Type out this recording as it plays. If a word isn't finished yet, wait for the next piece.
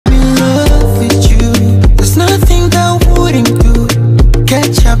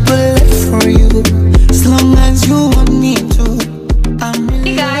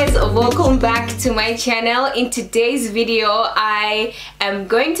my channel. In today's video I am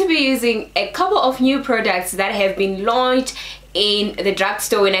going to be using a couple of new products that have been launched in the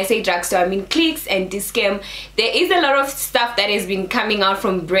drugstore. When I say drugstore, I mean Clicks and Dischem. There is a lot of stuff that has been coming out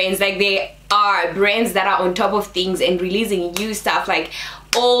from brands, like they are brands that are on top of things and releasing new stuff like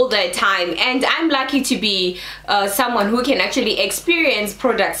all the time, and I'm lucky to be someone who can actually experience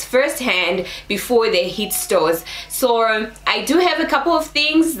products firsthand before they hit stores. So I do have a couple of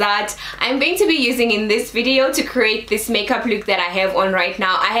things that I'm going to be using in this video to create this makeup look that I have on right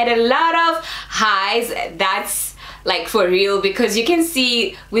now. I had a lot of highs, that's like for real, because you can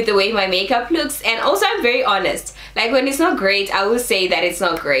see with the way my makeup looks, and also I'm very honest, like when it's not great I will say that it's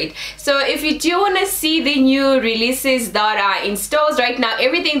not great. So if you do want to see the new releases that are in stores right now,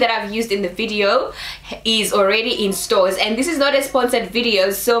 everything that I've used in the video is already in stores, and this is not a sponsored video,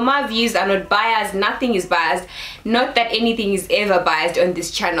 so my views are not biased, nothing is biased, not that anything is ever biased on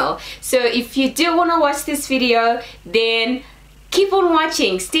this channel. So if you do want to watch this video, then keep on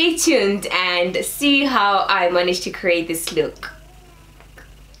watching, stay tuned and see how I managed to create this look.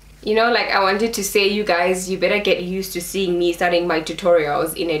 You know, like I wanted to say, you guys, you better get used to seeing me starting my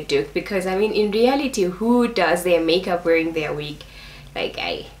tutorials in a dupe, because I mean in reality, who does their makeup wearing their wig? Like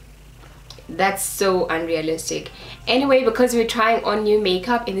that's so unrealistic. Anyway, because we're trying on new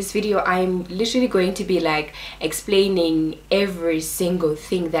makeup in this video, I'm literally going to be like explaining every single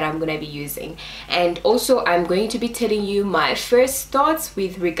thing that I'm gonna be using, and also I'm going to be telling you my first thoughts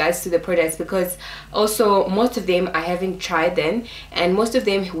with regards to the products, because also most of them I haven't tried them, and most of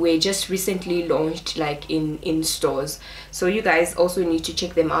them were just recently launched like in stores, so you guys also need to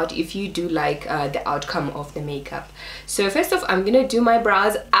check them out if you do like the outcome of the makeup. So first off, I'm gonna do my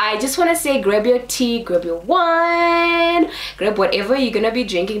brows. I just want to say, grab your tea, grab your wine, grab whatever you're gonna be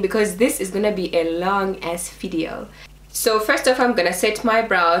drinking, because this is gonna be a long ass video. So first off, I'm gonna set my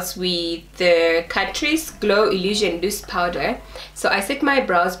brows with the Catrice Glow Illusion Loose Powder. So I set my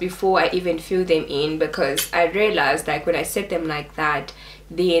brows before I even fill them in, because I realized like when I set them like that,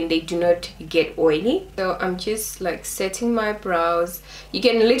 then they do not get oily. So I'm just like setting my brows. You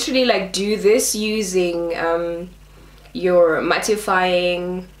can literally like do this using your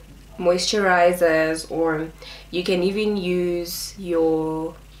mattifying moisturizers, or you can even use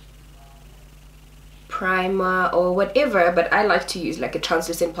your primer or whatever, but I like to use like a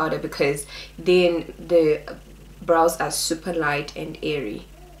translucent powder, because then the brows are super light and airy.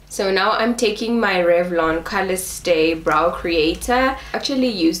 So now I'm taking my Revlon Colorstay Brow Creator. I actually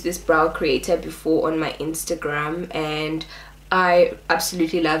used this brow creator before on my Instagram and I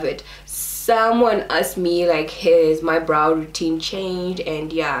absolutely love it. Someone asked me like, has my brow routine changed?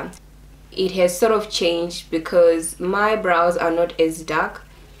 And yeah, it has sort of changed, because my brows are not as dark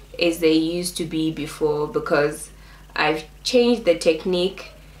as they used to be before, because I've changed the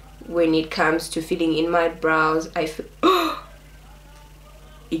technique when it comes to filling in my brows. I feel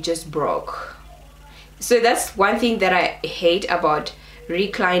it just broke. So that's one thing that I hate about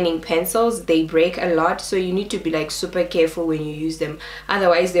reclining pencils. They break a lot, so you need to be like super careful when you use them,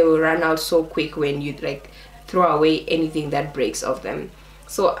 otherwise they will run out so quick when you like throw away anything that breaks off them.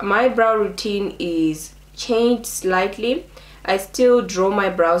 So my brow routine is changed slightly. I still draw my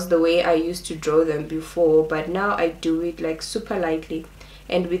brows the way I used to draw them before, but now I do it like super lightly,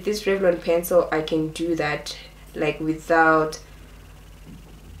 and with this Revlon pencil I can do that like without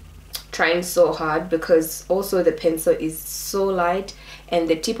trying so hard, because also the pencil is so light and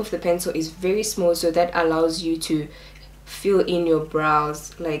the tip of the pencil is very small, so that allows you to fill in your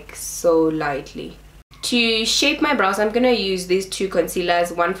brows like so lightly. To shape my brows, I'm gonna use these two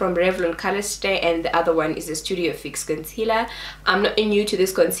concealers, one from Revlon Colorstay and the other one is a Studio Fix concealer. I'm not new to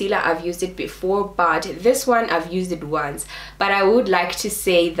this concealer, I've used it before, but this one I've used it once. But I would like to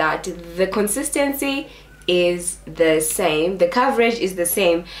say that the consistency is the same, the coverage is the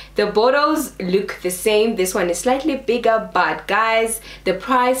same, the bottles look the same. This one is slightly bigger, but guys, the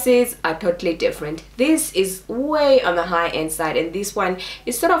prices are totally different. This is way on the high end side, and this one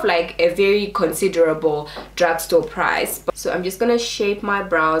is sort of like a very considerable drugstore price. So I'm just gonna shape my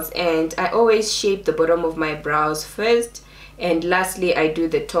brows, and I always shape the bottom of my brows first, and lastly I do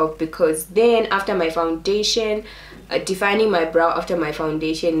the top, because then after my foundation, defining my brow after my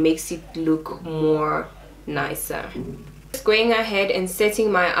foundation makes it look more nicer. Just going ahead and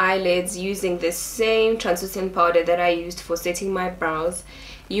setting my eyelids using the same translucent powder that I used for setting my brows.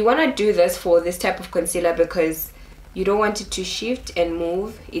 You want to do this for this type of concealer because you don't want it to shift and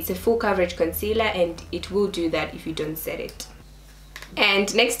move. It's a full coverage concealer and it will do that if you don't set it.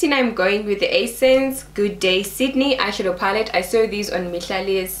 And next thing, I'm going with the Essence Guday Sydney eyeshadow palette. I saw these on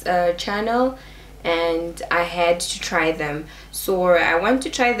Mihlali's channel and I had to try them. So I want to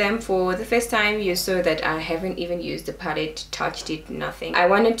try them for the first time. You saw that I haven't even used the palette, touched it, nothing. I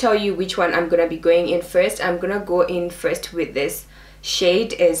want to tell you which one I'm gonna be going in first. I'm gonna go in first with this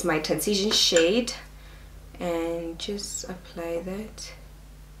shade as my transition shade, and just apply that.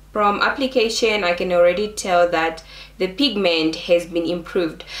 From application, I can already tell that the pigment has been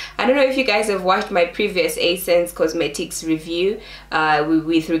improved. I don't know if you guys have watched my previous Essence Cosmetics review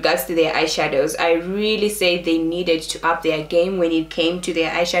with regards to their eyeshadows. I really say they needed to up their game when it came to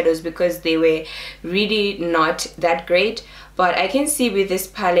their eyeshadows because they were really not that great. But I can see with this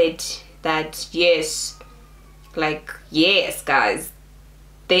palette that yes, like yes guys,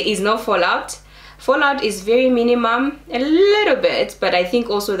 there is no fallout. Fallout is very minimum, a little bit, but I think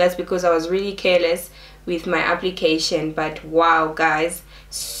also that's because I was really careless with my application. But wow guys,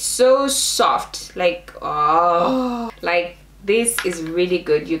 so soft, like oh, like this is really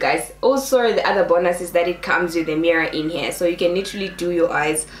good you guys. Also the other bonus is that it comes with a mirror in here, so you can literally do your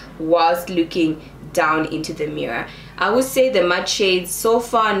eyes whilst looking down into the mirror. I would say the matte shades so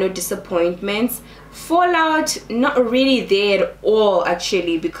far, no disappointments. Fallout, not really there at all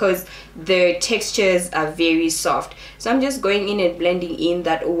actually, because the textures are very soft. So I'm just going in and blending in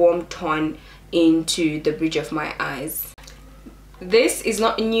that warm tone into the bridge of my eyes. This is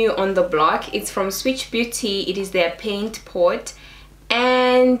not new on the block. It's from Switch Beauty. It is their paint pot,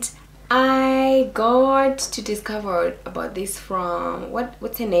 and I got to discover about this from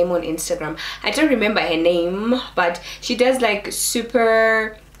what's her name on Instagram. I don't remember her name, but she does like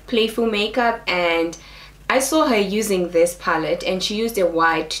super playful makeup, and I saw her using this palette and she used a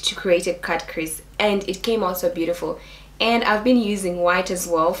white to create a cut crease, and it came out so beautiful. And I've been using white as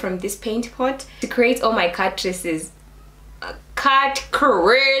well from this paint pot to create all my cut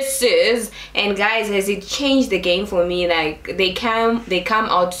creases. And guys, has it changed the game for me. Like they come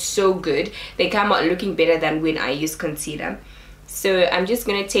out so good. They come out looking better than when I use concealer. So I'm just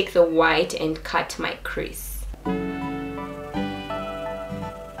gonna take the white and cut my crease.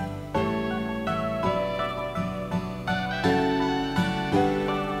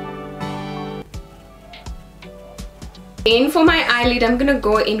 And for my eyelid, I'm gonna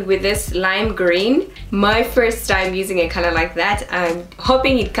go in with this lime green. My first time using a color like that. I'm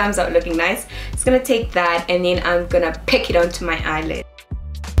hoping it comes out looking nice. Just gonna take that and then I'm gonna pick it onto my eyelid.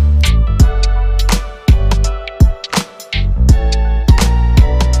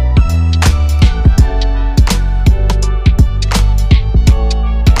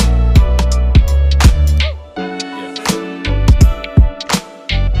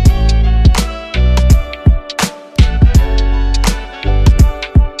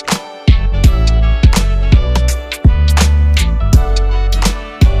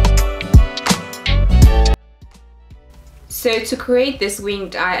 So to create this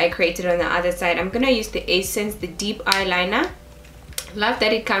winged eye I created on the other side, I'm gonna use the Essence, the deep eyeliner. Love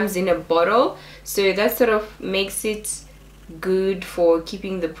that it comes in a bottle, so that sort of makes it good for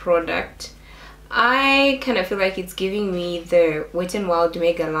keeping the product. I kind of feel like it's giving me the Wet n Wild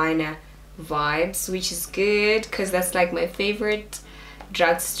Mega Liner vibes, which is good because that's like my favorite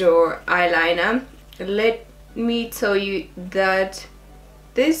drugstore eyeliner. Let me tell you that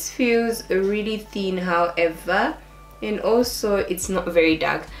this feels really thin, however, and also it's not very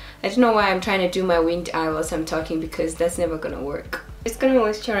dark. I don't know why I'm trying to do my winged eye whilst I'm talking, because that's never gonna work. It's gonna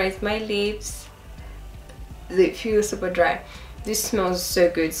moisturize my lips. They feel super dry. This smells so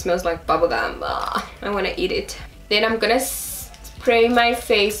good. It smells like bubblegum. I want to eat it. Then I'm gonna spray my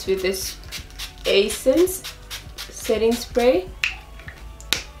face with this Essence setting spray.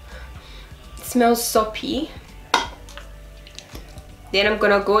 It smells soapy. Then I'm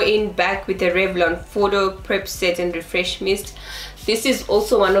gonna go in back with the Revlon Photo Prep Set and Refresh Mist. This is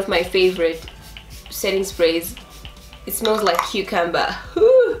also one of my favorite setting sprays. It smells like cucumber.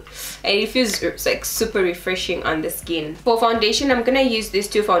 Woo! And it feels like super refreshing on the skin. For foundation, I'm gonna use these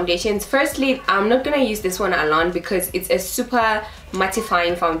two foundations. Firstly, I'm not gonna use this one alone because it's a super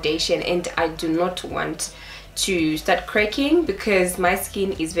mattifying foundation and I do not want to start cracking because my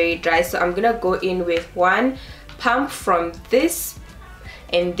skin is very dry. So I'm gonna go in with one pump from this,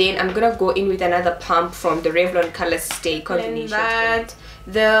 and then I'm gonna go in with another pump from the Revlon Colorstay Combination. And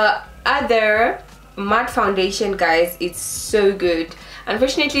the other matte foundation, guys, it's so good.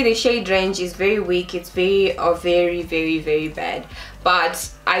 Unfortunately the shade range is very weak. It's very bad,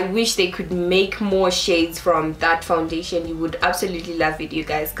 but I wish they could make more shades from that foundation. You would absolutely love it, you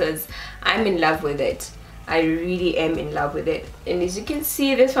guys, because I'm in love with it. I really am in love with it. And as you can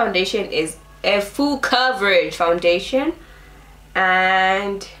see, this foundation is a full coverage foundation,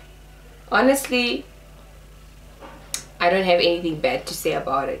 and honestly I don't have anything bad to say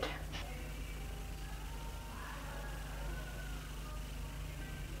about it.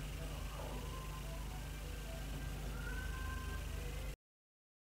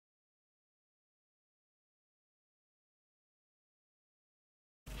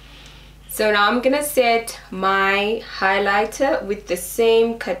 So now I'm gonna set my highlighter with the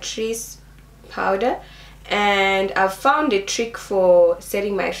same Catrice powder, and I've found a trick for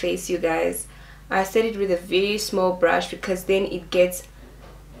setting my face, you guys. I set it with a very small brush because then it gets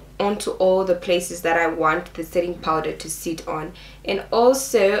onto all the places that I want the setting powder to sit on. And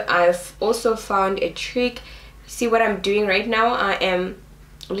also I've also found a trick. See what I'm doing right now? I am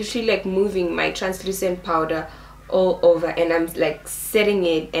literally like moving my translucent powder all over, and I'm like setting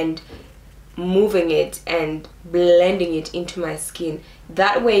it and moving it and blending it into my skin.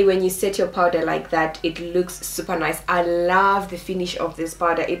 That way when you set your powder like that, it looks super nice. I love the finish of this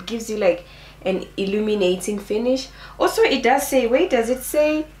powder. It gives you like an illuminating finish. Also, it does say, wait, does it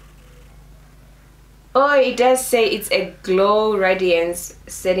say? Oh, it does say it's a glow radiance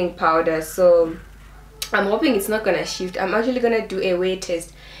setting powder. So I'm hoping it's not gonna shift. I'm actually gonna do a wear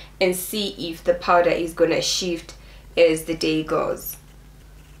test and see if the powder is gonna shift as the day goes.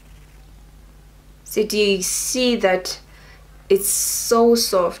 So do you see that it's so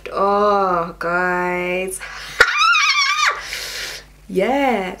soft? Oh guys,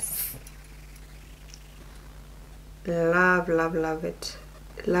 yes, love it.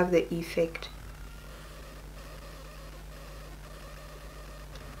 Love the effect.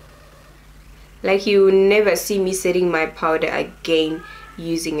 Like, you will never see me setting my powder again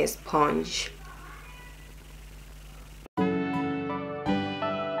using a sponge.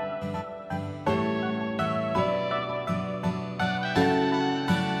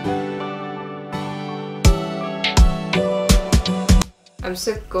 I'm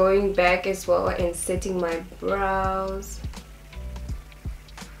still going back as well and setting my brows.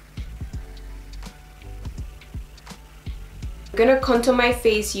 I'm gonna contour my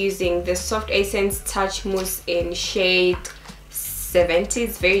face using the Soft Essence Touch Mousse in shade 70.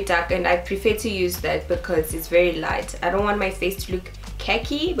 It's very dark and I prefer to use that because it's very light. I don't want my face to look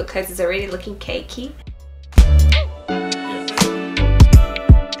cakey because it's already looking cakey.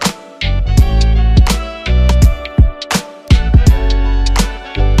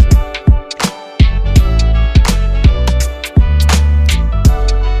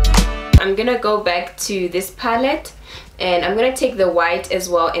 I'm gonna go back to this palette and I'm gonna take the white as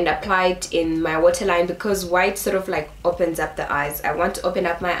well and apply it in my waterline, because white sort of like opens up the eyes. I want to open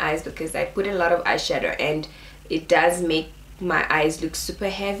up my eyes because I put a lot of eyeshadow and it does make my eyes look super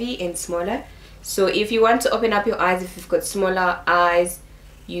heavy and smaller. So if you want to open up your eyes, if you've got smaller eyes,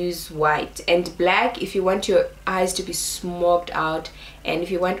 use white. And black if you want your eyes to be smoked out, and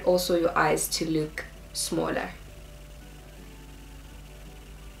if you want also your eyes to look smaller.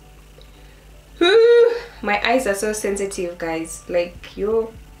 My eyes are so sensitive, guys. Like,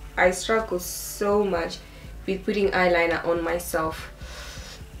 I struggle so much with putting eyeliner on myself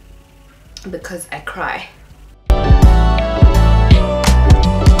because I cry.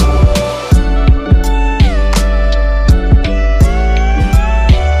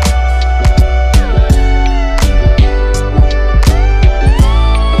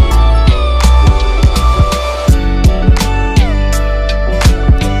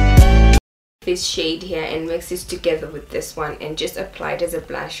 This shade here and mix this together with this one and just apply it as a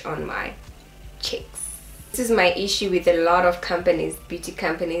blush on my cheeks. This is my issue with a lot of companies, beauty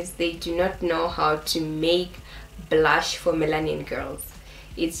companies. They do not know how to make blush for melanin girls.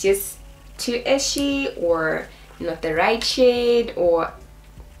 It's just too ashy or not the right shade, or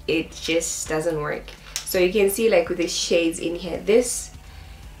it just doesn't work. So you can see, like with the shades in here, this,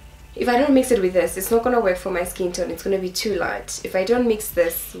 if I don't mix it with this, it's not going to work for my skin tone. It's going to be too light. If I don't mix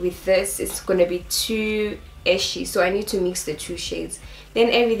this with this, it's going to be too ashy. So I need to mix the two shades. Then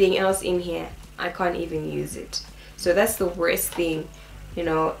everything else in here, I can't even use it. So that's the worst thing. You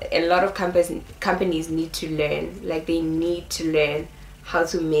know, a lot of companies need to learn. Like, they need to learn how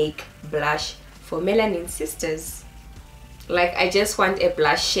to make blush for melanin sisters. Like, I just want a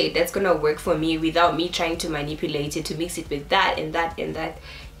blush shade that's going to work for me without me trying to manipulate it to mix it with that and that and that,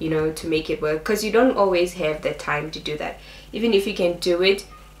 you know, to make it work, because you don't always have the time to do that. Even if you can do it,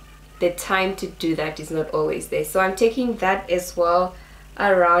 the time to do that is not always there. So I'm taking that as well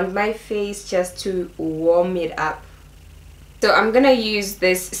around my face just to warm it up. So I'm gonna use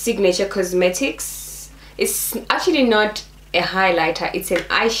this Signature Cosmetics. It's actually not a highlighter, it's an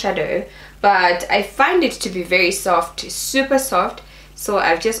eyeshadow, but I find it to be very soft, super soft. So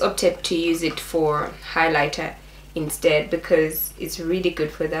I've just opted to use it for highlighter instead because it's really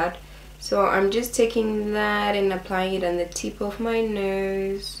good for that. So I'm just taking that and applying it on the tip of my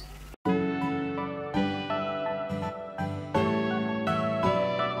nose.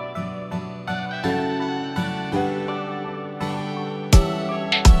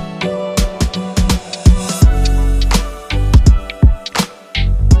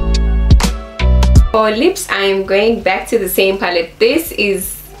 For lips, I'm going back to the same palette. This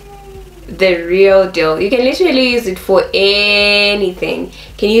is the real deal. You can literally use it for anything.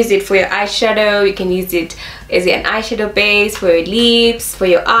 You can use it for your eyeshadow, you can use it as an eyeshadow base, for your lips, for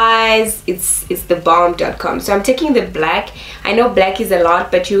your eyes. It's the balm.com. So I'm taking the black. I know black is a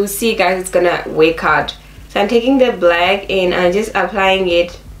lot, but you'll see guys, it's gonna work out. So I'm taking the black and I'm just applying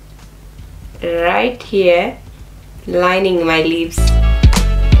it right here, lining my lips.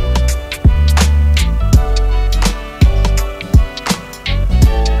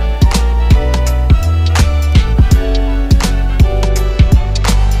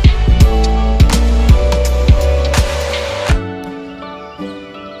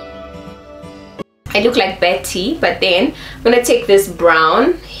 I look like Betty, but then I'm gonna take this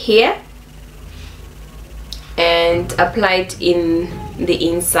brown here and apply it in the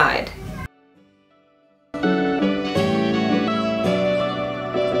inside.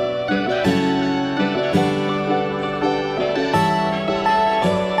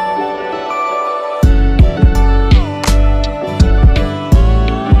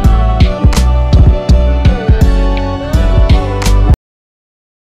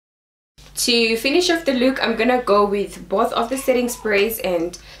 To finish off the look, I'm gonna go with both of the setting sprays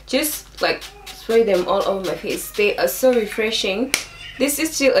and just like spray them all over my face. They are so refreshing. This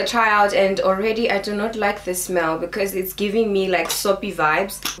is still a child and already I do not like the smell because it's giving me like soapy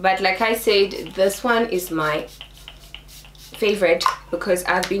vibes. But like I said, this one is my favorite because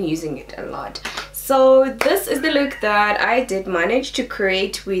I've been using it a lot. So this is the look that I did manage to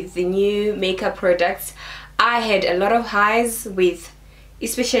create with the new makeup products. I had a lot of highs with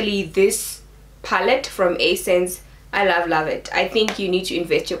especially this palette from Essence. I love it. I think you need to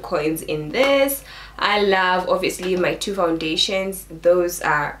invest your coins in this. I love obviously my two foundations. Those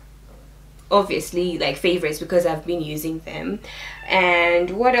are obviously like favorites because I've been using them.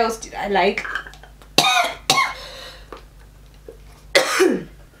 And what else did I like?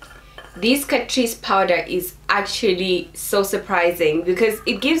 This Catrice powder is actually so surprising because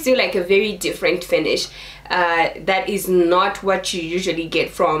it gives you like a very different finish that is not what you usually get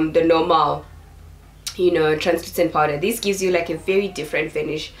from the normal, you know, translucent powder. This gives you like a very different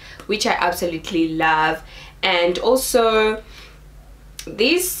finish, which I absolutely love. And also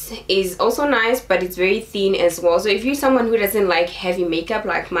this is also nice, but it's very thin as well. So if you're someone who doesn't like heavy makeup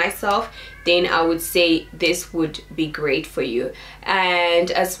like myself, then I would say this would be great for you.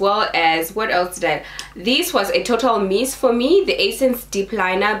 And as well as, what else did I, this was a total miss for me, the Essence Deep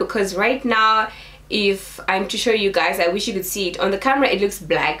Liner, because right now, if I'm to show you guys, I wish you could see it on the camera, it looks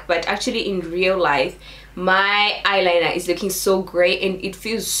black, but actually in real life my eyeliner is looking so gray and it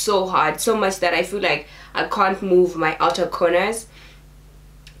feels so hard, so much that I feel like I can't move my outer corners.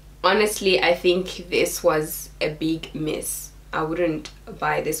 Honestly, I think this was a big miss. I wouldn't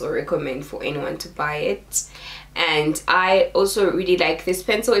buy this or recommend for anyone to buy it. And I also really like this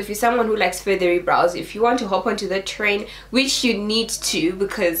pencil. If you're someone who likes feathery brows, if you want to hop onto the train, which you need to,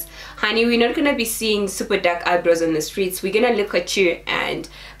 because honey, we're not gonna be seeing super dark eyebrows on the streets. We're gonna look at you, and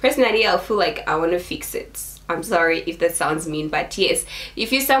personally I feel like I want to fix it. I'm sorry if that sounds mean, but yes,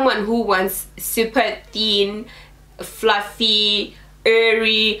 if you're someone who wants super thin, fluffy,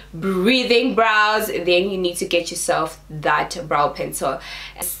 airy, breathing brows, then you need to get yourself that brow pencil.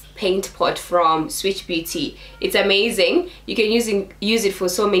 Paint pot from Switch Beauty. It's amazing. You can use it for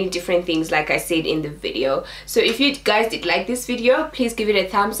so many different things, like I said in the video. So if you guys did like this video, please give it a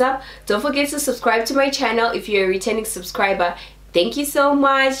thumbs up. Don't forget to subscribe to my channel if you're a returning subscriber. Thank you so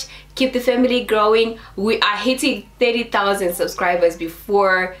much. Keep the family growing. We are hitting 30,000 subscribers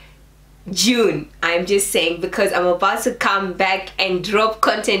before June. I'm just saying, because I'm about to come back and drop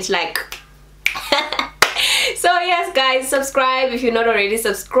content like so yes guys, subscribe if you're not already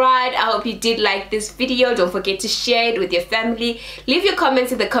subscribed. I hope you did like this video. Don't forget to share it with your family. Leave your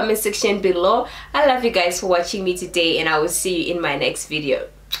comments in the comment section below. I love you guys for watching me today, and I will see you in my next video.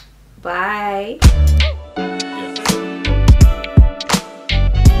 Bye.